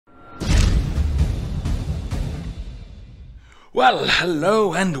Well,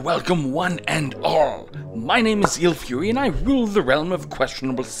 hello and welcome one and all. My name is Fury and I rule the realm of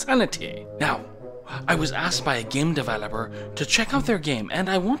questionable sanity. Now, I was asked by a game developer to check out their game and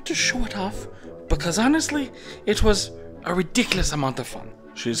I want to show it off because honestly, it was a ridiculous amount of fun.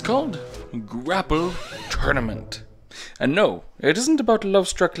 She's called Grapple Tournament. And no, it isn't about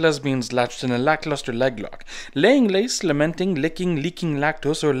love-struck lesbians latched in a lackluster leg lock, laying lace, lamenting, licking, leaking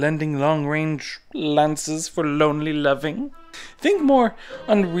lactose, or lending long-range lances for lonely loving. Think more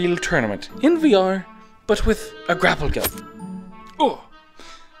Unreal Tournament, in VR, but with a grapple gun. Oh,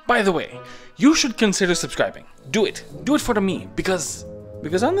 by the way, you should consider subscribing. Do it. Do it for me, because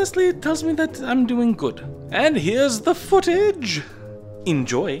honestly it tells me that I'm doing good. And here's the footage.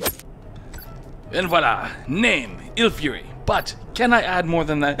 Enjoy. And voila, name, Fury. But can I add more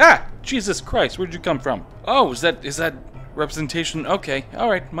than that? Ah, Jesus Christ, where'd you come from? Oh, is that representation? Okay,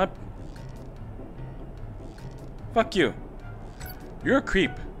 alright, fuck you. You're a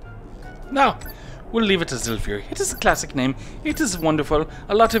creep. No, we'll leave it as Fury. It is a classic name. It is wonderful.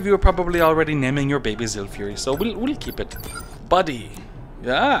 A lot of you are probably already naming your baby Fury, so we'll keep it. Buddy.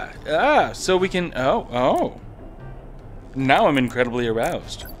 Yeah, so we can... Oh. Now I'm incredibly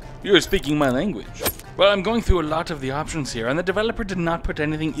aroused. You're speaking my language. Well, I'm going through a lot of the options here, and the developer did not put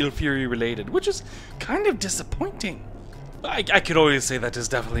anything Fury related, which is kind of disappointing. I could always say that is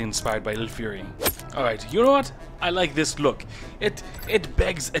definitely inspired by Fury. Alright, you know what? I like this look. It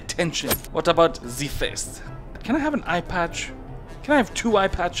begs attention. What about the face? Can I have an eye patch? Can I have 2 eye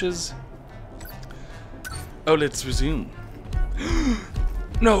patches? Oh, let's resume.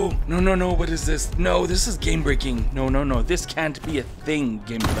 No, what is this? No, this is game breaking. No, this can't be a thing,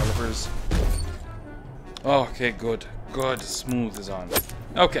 game developers. Okay, good, smooth is on.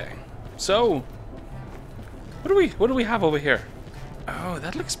 Okay, so, what do we have over here? Oh,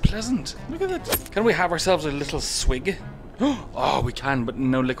 that looks pleasant. Look at that. Can we have ourselves a little swig? Oh, we can, but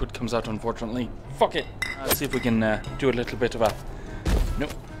no liquid comes out, unfortunately. Fuck it. Let's see if we can do a little bit of a...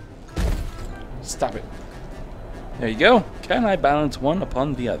 Nope. Stop it. There you go. Can I balance one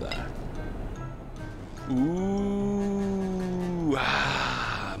upon the other? Ooh.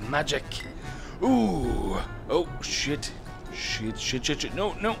 Magic. Ooh. Oh, shit. Shit.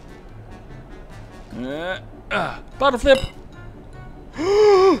 No. Bottle flip.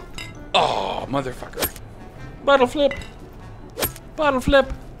 Oh, motherfucker. Bottle flip.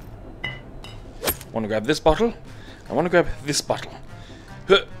 I want to grab this bottle. I want to grab this bottle.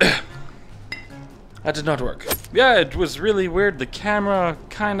 That did not work. Yeah, it was really weird. The camera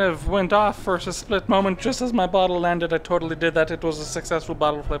kind of went off for a split moment just as my bottle landed. I totally did that. It was a successful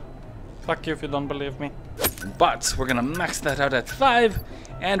bottle flip. Fuck you if you don't believe me. But we're gonna max that out at 5,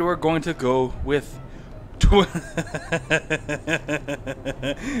 and we're going to go with...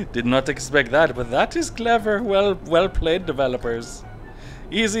 Did not expect that, but that is clever. Well played, developers.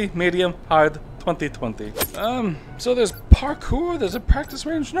 Easy, medium, hard, 2020. So there's parkour, there's a practice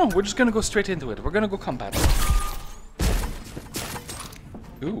range. No, we're just gonna go straight into it. We're gonna go combat.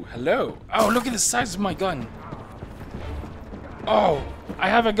 Ooh, hello. Oh, look at the size of my gun. Oh, I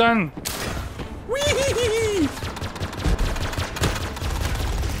have a gun. Whee!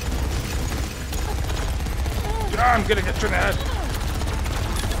 I'm gonna get you in the head.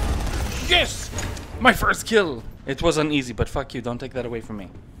 Yes! My first kill. It was uneasy, but fuck you, don't take that away from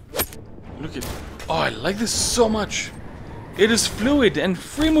me. Look at... Oh, I like this so much. It is fluid and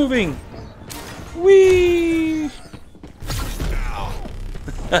free-moving. Whee!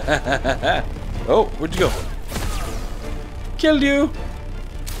 Oh, where'd you go? Killed you!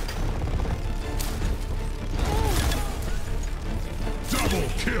 Double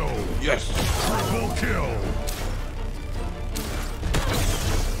kill! Yes! Triple kill!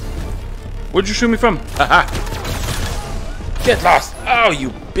 Where'd you shoot me from? Haha! Get lost! Oh,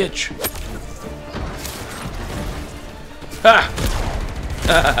 you bitch! Ha!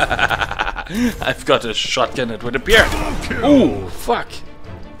 I've got a shotgun, it would appear. Ooh, fuck!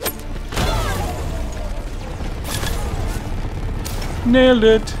 Nailed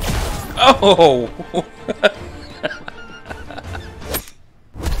it! Oh!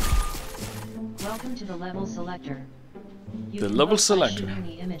 Welcome to the level selector. The level selector.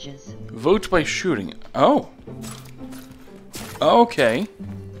 The images. Vote by shooting. Oh. Okay.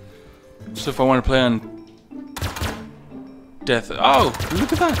 So if I want to play on death. Oh,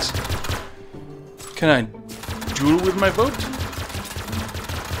 look at that. Can I duel with my vote?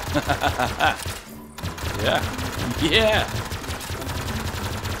 Yeah.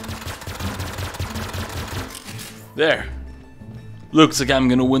 There. Looks like I'm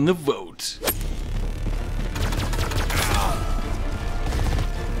gonna win the vote.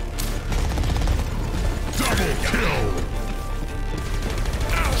 Double kill!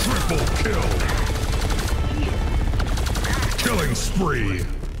 Triple kill. Killing spree.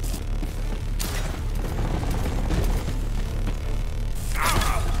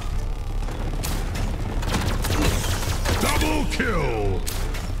 Double kill.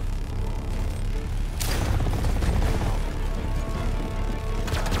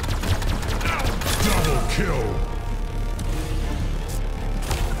 Double kill.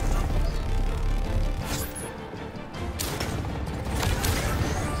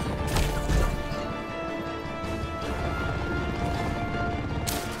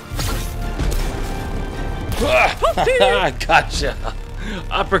 Gotcha!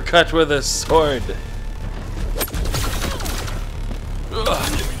 Uppercut with a sword.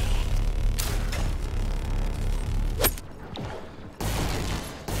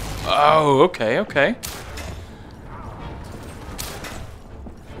 Oh, okay, okay.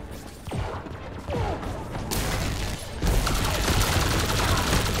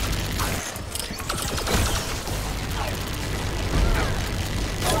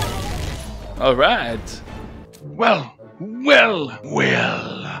 All right. Well.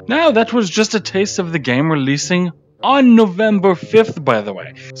 Now, that was just a taste of the game releasing on November 5th, by the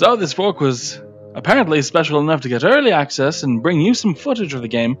way. So this fork was apparently special enough to get early access and bring you some footage of the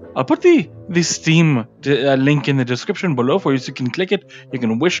game. I'll put the Steam link in the description below for you so you can click it. You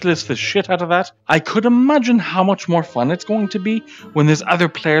can wishlist the shit out of that. I could imagine how much more fun it's going to be when there's other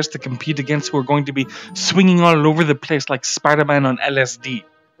players to compete against who are going to be swinging all over the place like Spider-Man on LSD.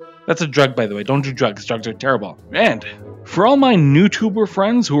 That's a drug, by the way. Don't do drugs. Drugs are terrible. And for all my YouTuber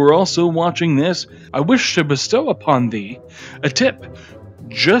friends who are also watching this, I wish to bestow upon thee a tip.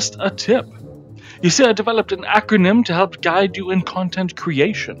 Just a tip. You see, I developed an acronym to help guide you in content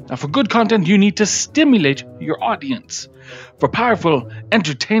creation. Now, for good content, you need to stimulate your audience. For powerful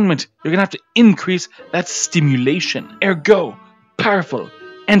entertainment, you're going to have to increase that stimulation. Ergo, powerful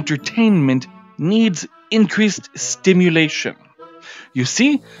entertainment needs increased stimulation. You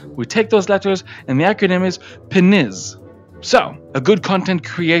see, we take those letters and the acronym is PNIZ. So, a good content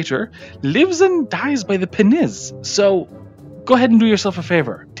creator lives and dies by the PNIZ. So, go ahead and do yourself a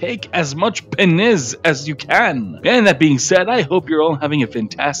favor. Take as much PNIZ as you can. And that being said, I hope you're all having a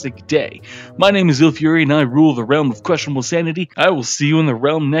fantastic day. My name is Ilfury and I rule the realm of questionable sanity. I will see you in the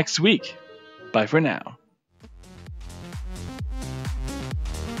realm next week. Bye for now.